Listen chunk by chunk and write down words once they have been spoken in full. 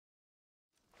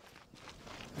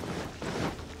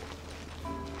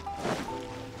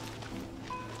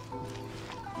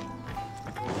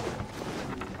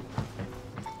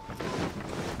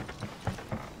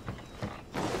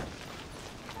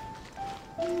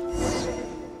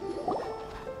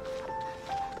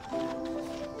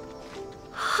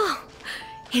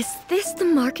Is this the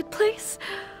marketplace?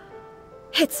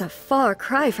 It's a far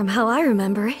cry from how I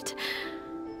remember it.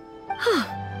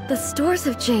 The stores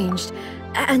have changed,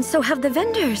 and so have the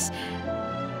vendors.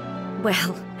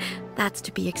 Well, that's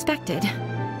to be expected.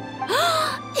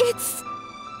 It's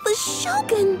the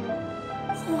Shogun!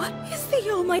 What is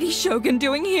the almighty Shogun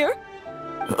doing here?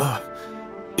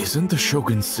 Isn't the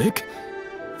Shogun sick?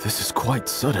 This is quite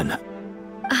sudden.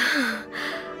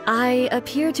 I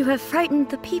appear to have frightened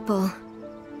the people.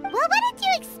 Well, what did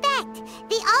you expect?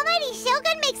 The almighty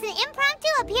Shogun makes an impromptu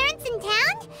appearance in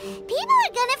town? People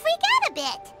are gonna freak out a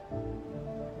bit.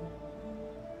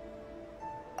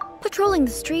 Patrolling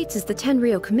the streets is the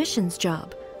Tenryou Commission's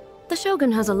job. The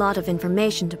Shogun has a lot of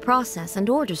information to process and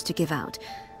orders to give out.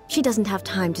 She doesn't have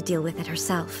time to deal with it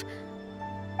herself.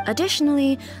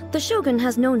 Additionally, the Shogun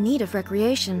has no need of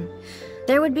recreation.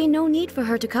 There would be no need for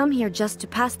her to come here just to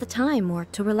pass the time or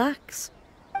to relax.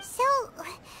 So,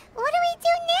 what do we do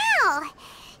now?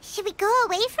 Should we go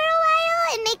away for a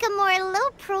while and make a more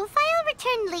low-profile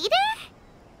return later?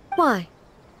 Why?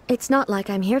 It's not like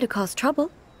I'm here to cause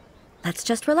trouble. Let's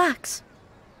just relax.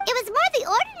 It was more the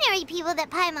ordinary people that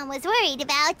Paimon was worried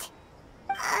about.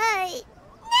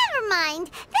 Never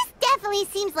mind. This definitely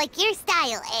seems like your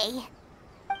style, eh?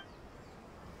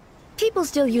 People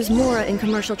still use Mora in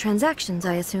commercial transactions,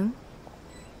 I assume?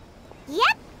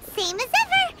 Yep, same as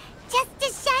ever. Just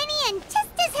as shiny and just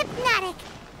as hypnotic.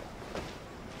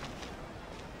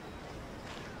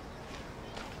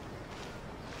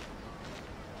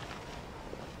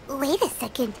 Wait a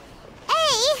second.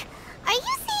 Ei, are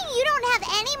you saying you don't have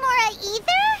any Mora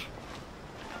either?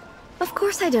 Of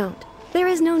course I don't. There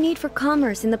is no need for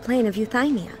commerce in the plane of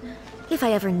Euthymia. If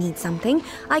I ever need something,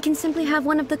 I can simply have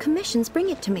one of the commissions bring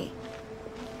it to me.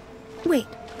 Wait,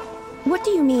 what do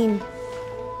you mean,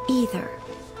 either?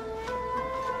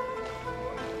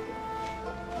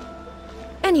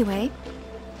 Anyway,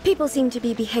 people seem to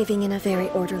be behaving in a very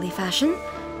orderly fashion.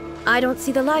 I don't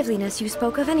see the liveliness you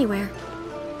spoke of anywhere.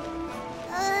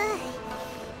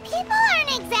 People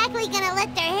aren't exactly gonna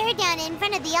let their hair down in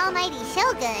front of the almighty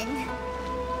Shogun.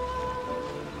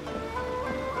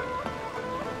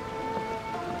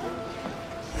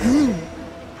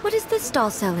 What is this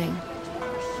stall selling?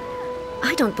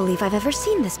 I don't believe I've ever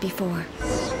seen this before.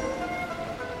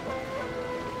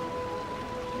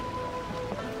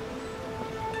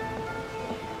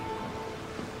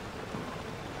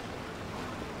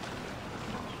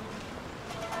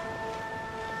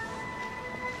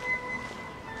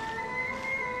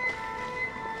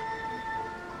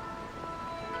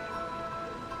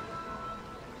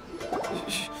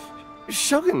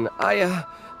 Shogun,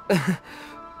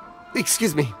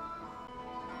 excuse me.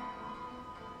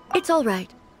 It's all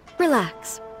right.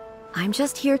 Relax. I'm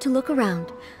just here to look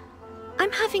around.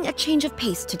 I'm having a change of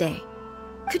pace today.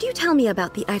 Could you tell me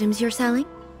about the items you're selling?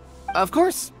 Of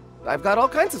course. I've got all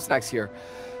kinds of snacks here.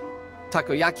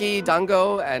 Takoyaki,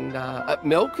 dango, and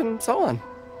milk, and so on.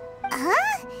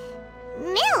 Huh?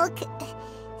 Milk?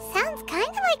 Sounds kind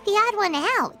of like the odd one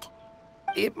out.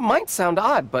 It might sound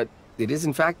odd, but it is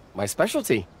in fact my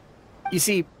specialty. You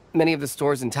see, many of the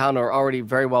stores in town are already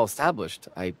very well established.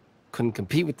 I couldn't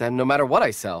compete with them no matter what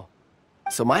I sell.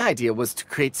 So my idea was to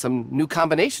create some new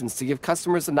combinations to give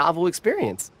customers a novel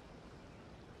experience.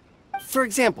 For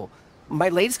example, my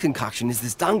latest concoction is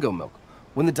this dango milk.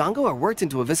 When the dango are worked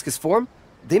into a viscous form,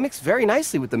 they mix very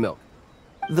nicely with the milk.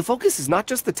 The focus is not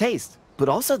just the taste, but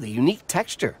also the unique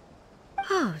texture.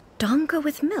 Oh, dango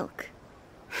with milk.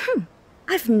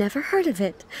 I've never heard of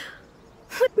it.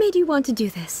 What made you want to do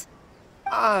this?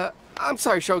 I'm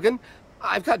sorry, Shogun.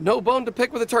 I've got no bone to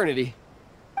pick with eternity.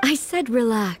 I said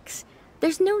relax.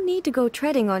 There's no need to go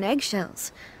treading on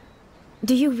eggshells.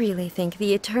 Do you really think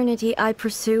the eternity I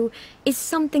pursue is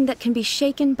something that can be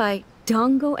shaken by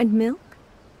dango and milk?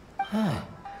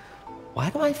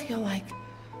 Why do I feel like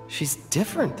she's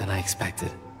different than I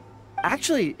expected?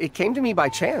 Actually, it came to me by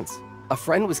chance. A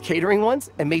friend was catering once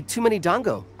and made too many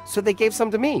dango, so they gave some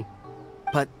to me.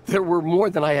 But there were more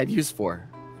than I had use for.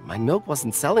 My milk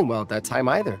wasn't selling well at that time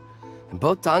either, and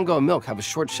both dango and milk have a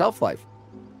short shelf life.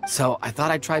 So I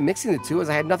thought I'd try mixing the two as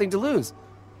I had nothing to lose.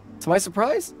 To my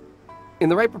surprise, in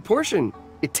the right proportion,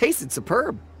 it tasted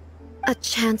superb. A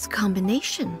chance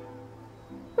combination.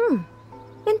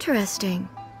 Interesting.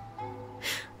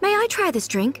 May I try this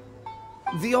drink?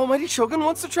 The almighty Shogun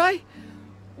wants to try?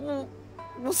 Well,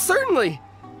 certainly.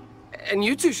 And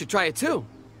you two should try it too.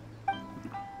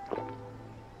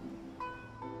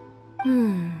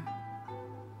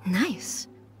 Nice.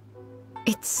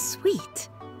 It's sweet.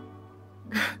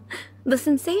 The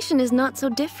sensation is not so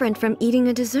different from eating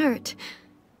a dessert.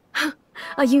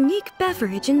 A unique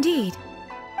beverage indeed.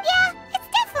 Yeah, it's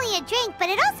definitely only a drink, but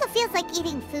it also feels like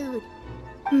eating food.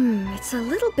 It's a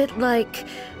little bit like...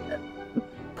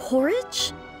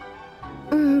 porridge?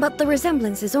 But the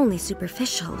resemblance is only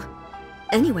superficial.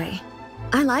 Anyway,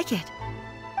 I like it.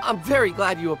 I'm very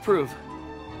glad you approve.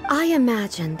 I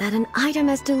imagine that an item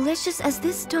as delicious as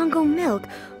this dango milk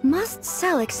must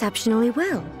sell exceptionally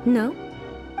well, no?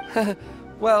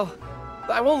 Well,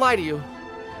 I won't lie to you.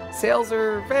 Sales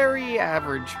are very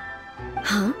average.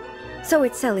 Huh? So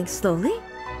it's selling slowly?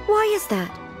 Why is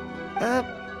that?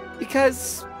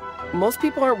 Because most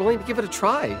people aren't willing to give it a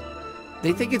try.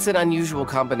 They think it's an unusual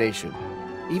combination,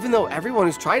 even though everyone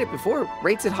who's tried it before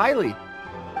rates it highly.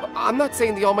 I'm not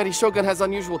saying the Almighty Shogun has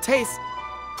unusual taste.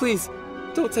 Please,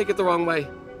 don't take it the wrong way.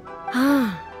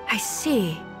 Ah, I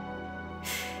see.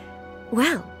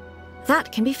 Well,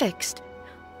 that can be fixed.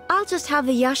 I'll just have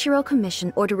the Tenryou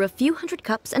Commission order a few hundred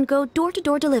cups and go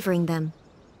door-to-door delivering them.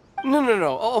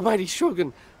 No, Almighty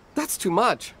Shogun. That's too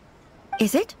much.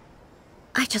 Is it?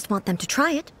 I just want them to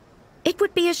try it. It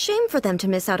would be a shame for them to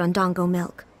miss out on dango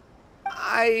milk.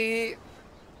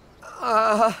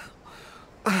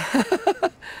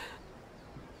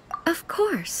 Of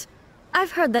course.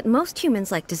 I've heard that most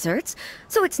humans like desserts,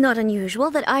 so it's not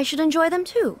unusual that I should enjoy them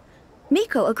too.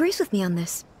 Miko agrees with me on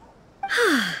this.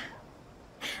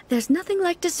 There's nothing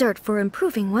like dessert for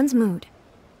improving one's mood.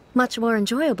 Much more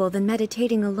enjoyable than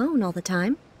meditating alone all the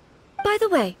time. By the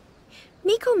way,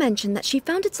 Miko mentioned that she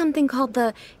founded something called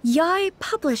the Yae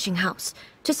Publishing House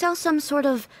to sell some sort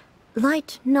of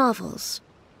light novels.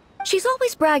 She's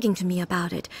always bragging to me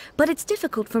about it, but it's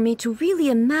difficult for me to really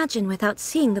imagine without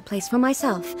seeing the place for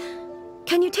myself.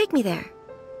 Can you take me there?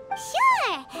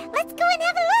 Sure! Let's go and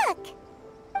have a look!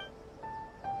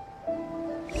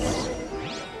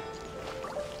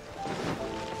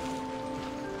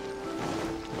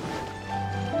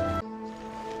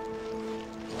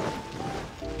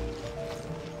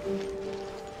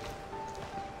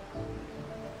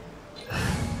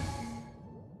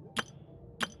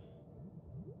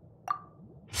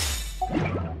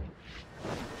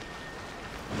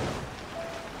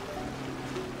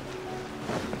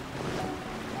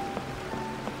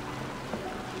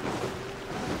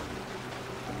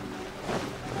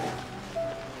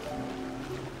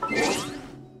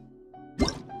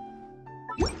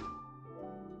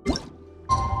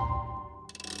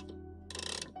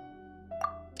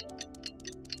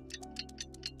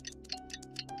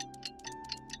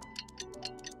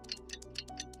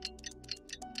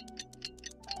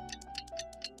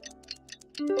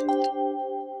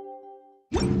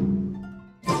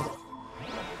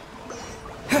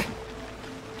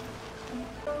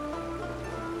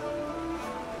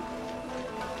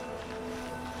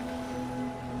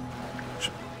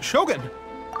 Shogun!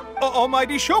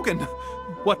 Almighty Shogun!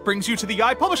 What brings you to the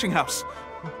Yae Publishing House?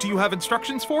 Do you have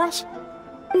instructions for us?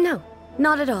 No,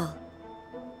 not at all.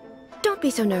 Don't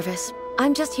be so nervous.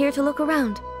 I'm just here to look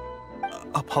around.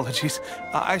 Apologies.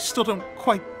 I still don't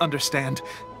quite understand.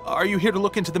 Are you here to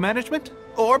look into the management?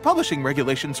 Or publishing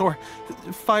regulations? Or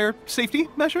fire safety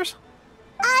measures?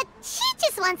 She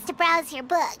just wants to browse your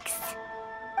books.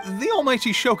 The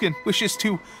Almighty Shogun wishes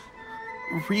to...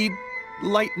 read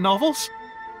light novels?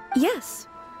 Yes.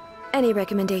 Any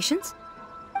recommendations?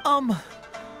 The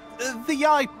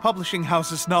Yae Publishing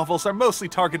House's novels are mostly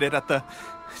targeted at the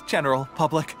general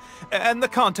public, and the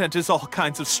content is all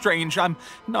kinds of strange. I'm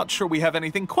not sure we have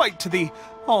anything quite to the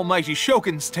Almighty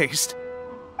Shogun's taste.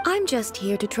 I'm just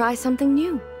here to try something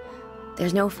new.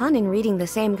 There's no fun in reading the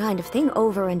same kind of thing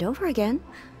over and over again.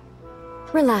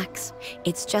 Relax.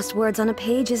 It's just words on a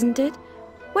page, isn't it?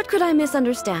 What could I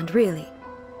misunderstand, really?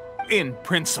 In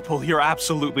principle, you're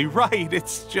absolutely right.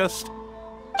 It's just...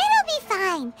 It'll be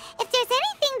fine. If there's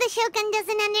anything the Shogun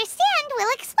doesn't understand,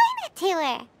 we'll explain it to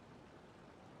her.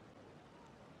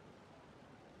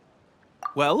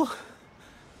 Well...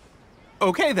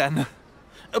 okay then.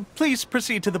 Please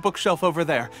proceed to the bookshelf over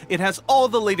there. It has all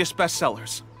the latest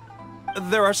bestsellers.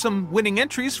 There are some winning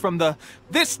entries from the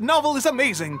This Novel is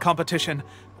Amazing competition.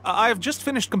 I've just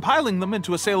finished compiling them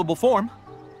into a saleable form.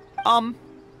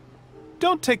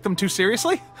 Don't take them too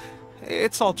seriously.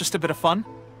 It's all just a bit of fun.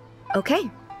 Okay.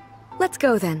 Let's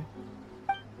go then.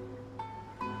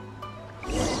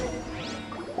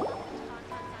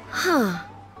 Huh.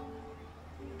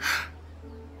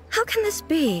 How can this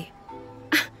be?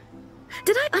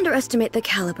 Did I underestimate the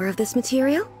caliber of this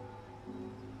material?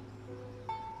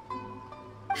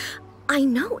 I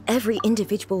know every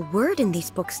individual word in these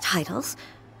books' titles,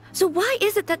 so why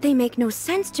is it that they make no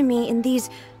sense to me in these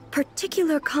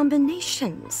particular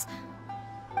combinations?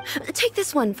 Take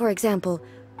this one, for example.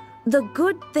 The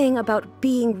good thing about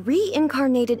being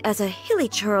reincarnated as a hilly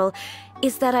churl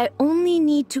is that I only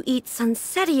need to eat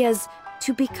Sunsetias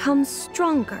to become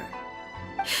stronger.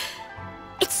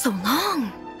 It's so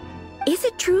long. Is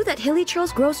it true that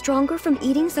hilichurls grow stronger from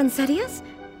eating Sunsetias?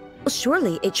 Well,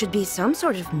 surely it should be some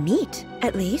sort of meat,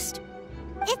 at least.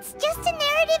 It's just a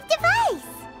narrative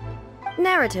device.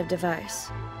 Narrative device.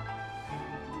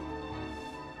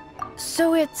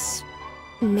 So it's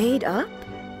made up?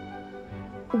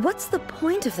 What's the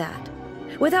point of that?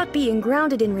 Without being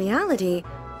grounded in reality,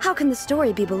 how can the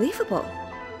story be believable?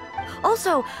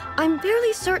 Also, I'm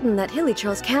fairly certain that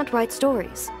hilichurls can't write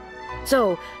stories.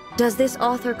 So, does this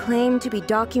author claim to be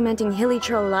documenting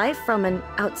hilichurl life from an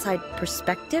outside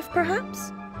perspective,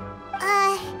 perhaps?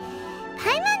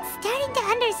 Paimon's starting to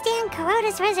understand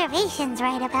Kuroda's reservations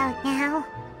right about now.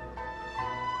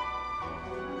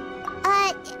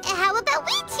 How about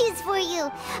we choose for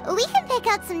you? We can pick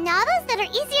out some novels that are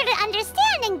easier to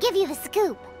understand and give you the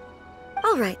scoop.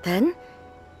 All right, then.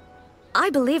 I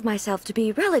believe myself to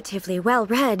be relatively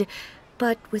well-read,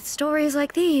 but with stories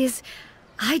like these,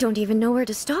 I don't even know where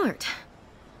to start.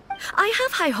 I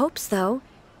have high hopes, though.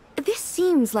 This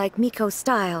seems like Miko's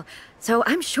style, so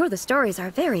I'm sure the stories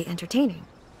are very entertaining.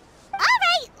 All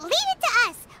right, leave it to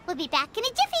us. We'll be back in a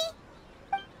jiffy.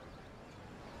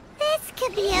 This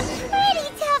could be a pretty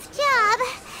tough job.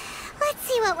 Let's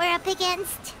see what we're up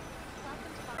against.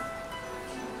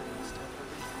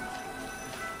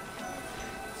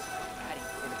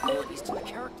 Abilities to the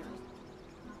characters.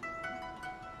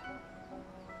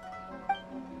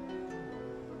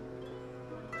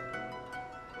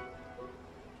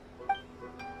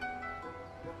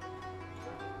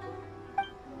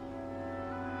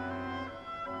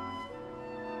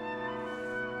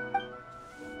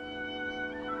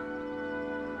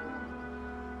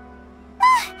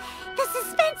 The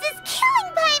suspense is killing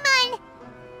Paimon!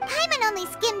 Paimon only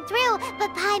skimmed through,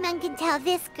 but Paimon can tell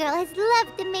this girl has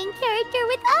loved the main character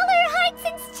with all her heart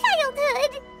since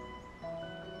childhood.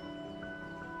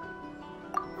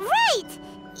 Right!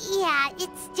 Yeah,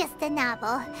 it's just a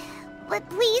novel. But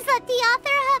please let the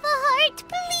author have a heart,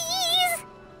 please!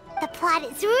 The plot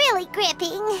is really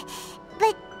gripping.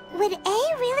 But would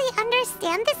Ei really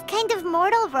understand this kind of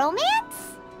mortal romance?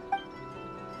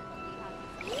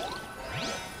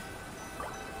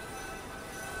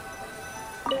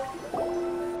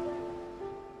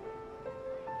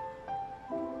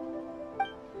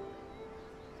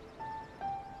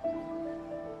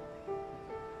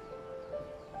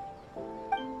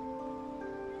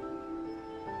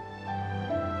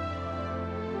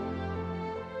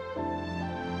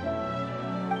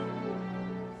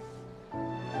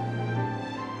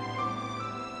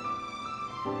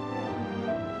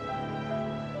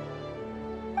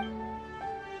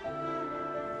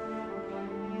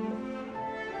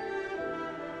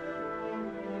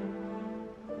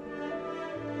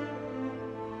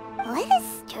 What a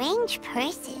strange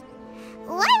person.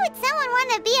 Why would someone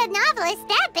want to be a novelist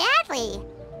that badly?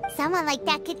 Someone like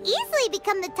that could easily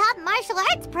become the top martial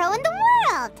arts pro in the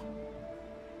world.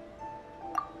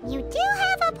 You do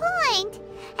have a point.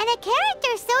 And a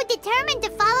character so determined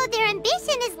to follow their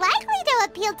ambition is likely to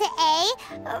appeal to Ei,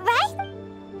 right?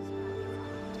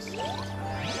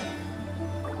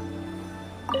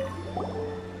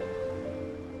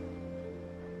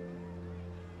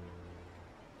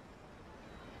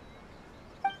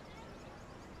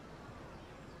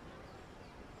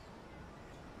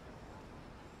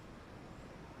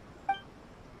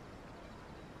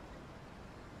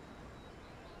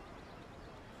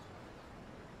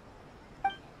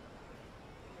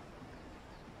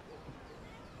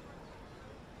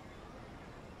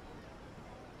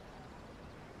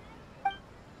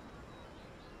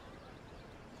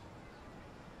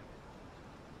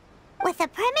 With a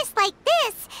premise like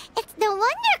this, it's no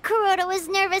wonder Kuroda was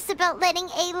nervous about letting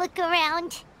Ei look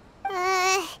around.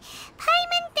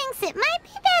 Paimon thinks it might be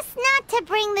best not to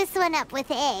bring this one up with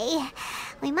Ei.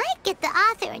 We might get the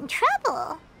author in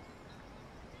trouble.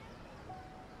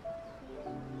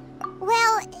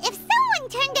 Well, if someone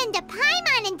turned into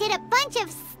Paimon and did a bunch of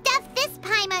stuff this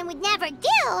Paimon would never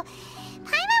do,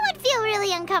 Paimon would feel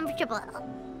really uncomfortable.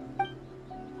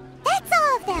 That's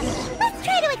all of them. Let's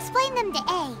try to explain them to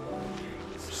Ei.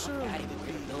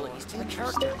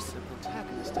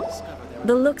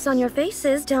 The looks on your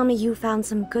faces tell me you found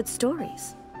some good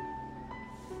stories.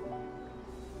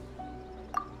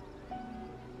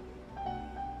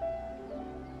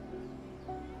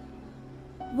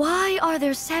 Why are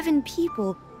there 7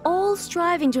 people, all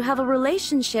striving to have a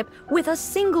relationship with a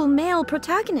single male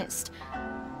protagonist?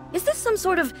 Is this some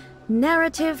sort of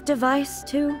narrative device,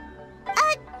 too?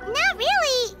 Not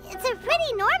really. It's a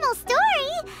pretty normal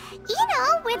story. You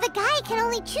know, where the guy can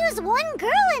only only choose one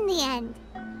girl in the end.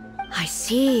 I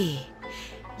see.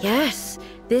 Yes,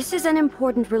 this is an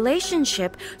important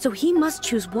relationship, so he must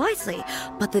choose wisely,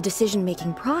 but the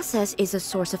decision-making process is a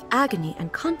source of agony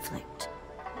and conflict.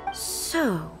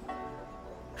 So,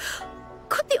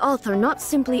 could the author not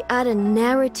simply add a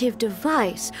narrative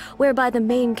device whereby the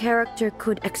main character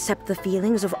could accept the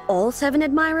feelings of all 7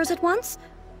 admirers at once?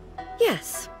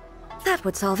 Yes, that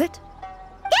would solve it.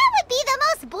 That would be the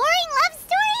most boring love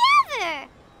story ever!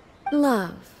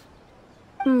 Love.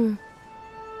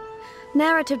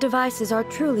 Narrative devices are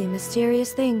truly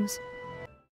mysterious things.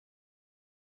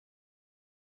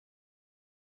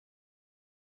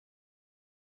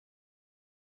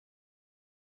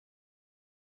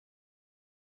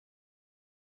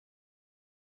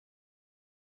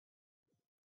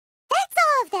 That's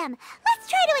all of them. Let's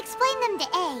try to explain them to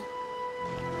A.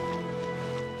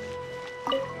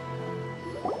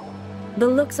 The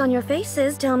looks on your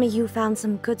faces tell me you found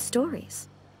some good stories.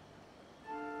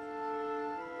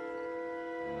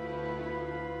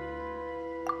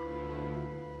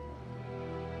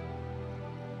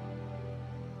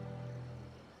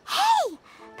 Hey!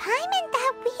 Paimon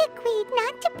thought we agreed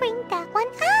not to bring that one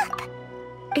up.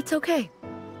 It's okay.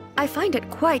 I find it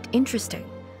quite interesting.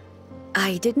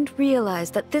 I didn't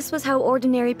realize that this was how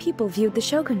ordinary people viewed the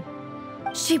Shogun.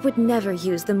 She would never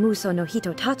use the Muso no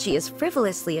Hitotachi as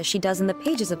frivolously as she does in the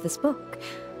pages of this book.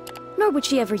 Nor would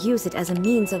she ever use it as a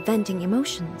means of venting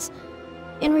emotions.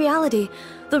 In reality,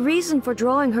 the reason for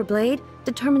drawing her blade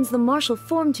determines the martial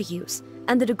form to use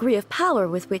and the degree of power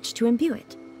with which to imbue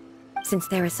it. Since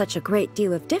there is such a great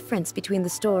deal of difference between the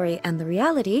story and the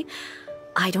reality,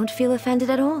 I don't feel offended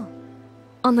at all.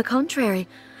 On the contrary,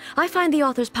 I find the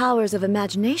author's powers of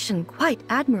imagination quite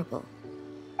admirable.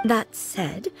 That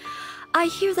said, I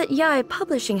hear that Yae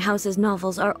Publishing House's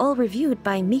novels are all reviewed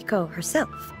by Miko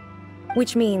herself,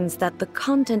 which means that the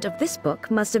content of this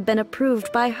book must have been approved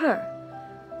by her.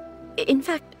 In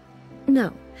fact,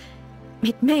 no.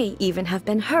 It may even have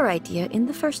been her idea in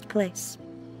the first place.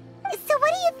 So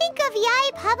what do you think of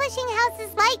Yae Publishing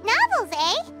House's light novels,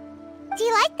 eh? Do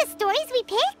you like the stories we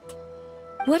picked?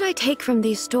 What I take from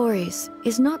these stories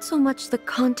is not so much the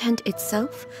content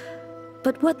itself,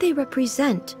 but what they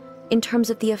represent in terms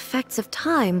of the effects of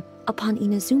time upon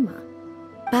Inazuma.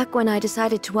 Back when I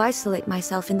decided to isolate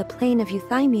myself in the plain of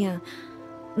Euthymia,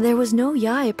 there was no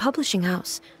Yae Publishing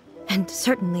House, and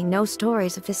certainly no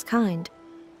stories of this kind.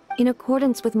 In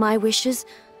accordance with my wishes,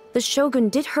 the Shogun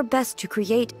did her best to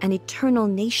create an eternal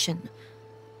nation.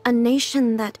 A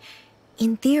nation that,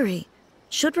 in theory,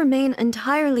 should remain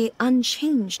entirely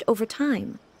unchanged over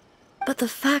time. But the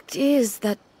fact is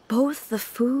that both the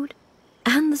food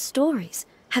and the stories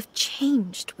have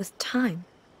changed with time.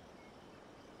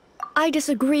 I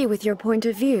disagree with your point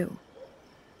of view.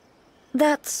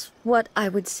 That's what I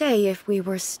would say if we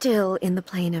were still in the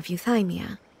plane of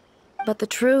Euthymia. But the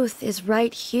truth is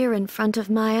right here in front of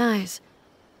my eyes,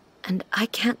 and I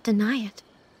can't deny it.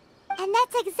 And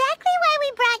that's exactly why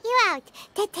we brought you out,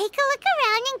 to take a look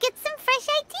around and get some fresh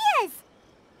ideas.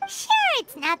 Sure,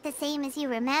 it's not the same as you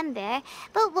remember,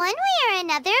 but one way or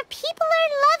another, people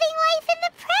are loving life in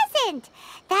the present.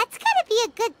 That's gotta be a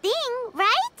good thing,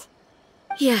 right?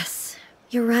 Yes,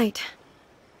 you're right.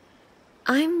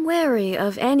 I'm wary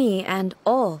of any and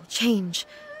all change.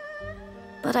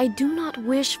 But I do not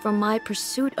wish for my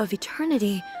pursuit of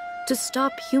eternity to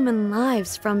stop human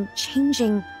lives from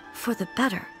changing for the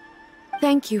better.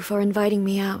 Thank you for inviting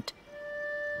me out.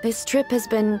 This trip has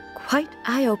been quite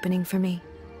eye-opening for me.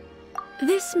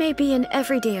 This may be an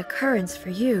everyday occurrence for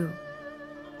you,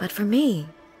 but for me,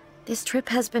 this trip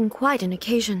has been quite an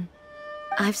occasion.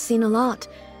 I've seen a lot,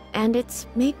 and it's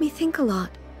made me think a lot.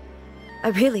 I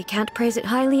really can't praise it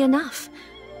highly enough.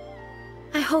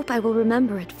 I hope I will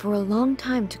remember it for a long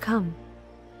time to come.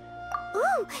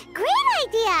 Ooh, great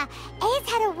idea! A's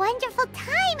had a wonderful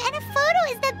time, and a photo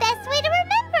is the best way to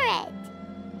remember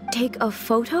it. Take a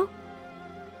photo?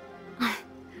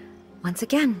 Once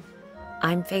again,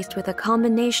 I'm faced with a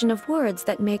combination of words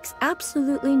that makes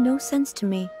absolutely no sense to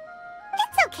me.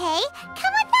 It's okay.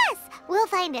 Come with us. We'll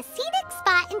find a scenic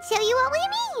spot and show you what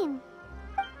we mean.